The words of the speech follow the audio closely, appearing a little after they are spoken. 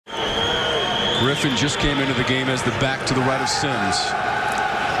Griffin just came into the game as the back to the right of Sims.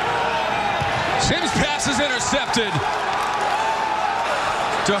 Sims pass is intercepted.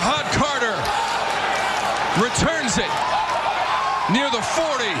 DeHunt Carter returns it near the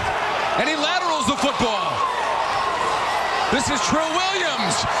 40, and he laterals the football. This is Trill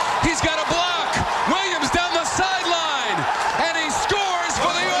Williams. He's got a block. Williams down the sideline, and he scores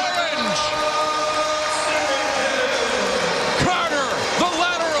for the Orange. Carter, the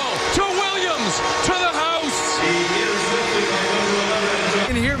lateral to Williams, to the house.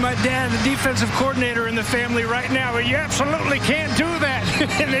 And hear my dad, the defensive coordinator in the family right now. You absolutely can't do that.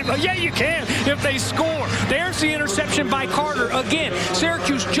 And they, yeah, you can if they score. There's the interception by Carter. Again,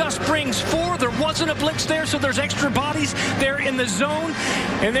 Syracuse just brings 4. There wasn't a blitz there, so there's extra bodies there in the zone.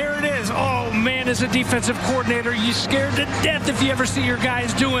 And there it is. Oh, man, as a defensive coordinator, you're scared to death if you ever see your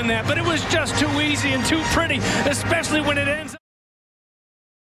guys doing that. But it was just too easy and too pretty, especially when it ends.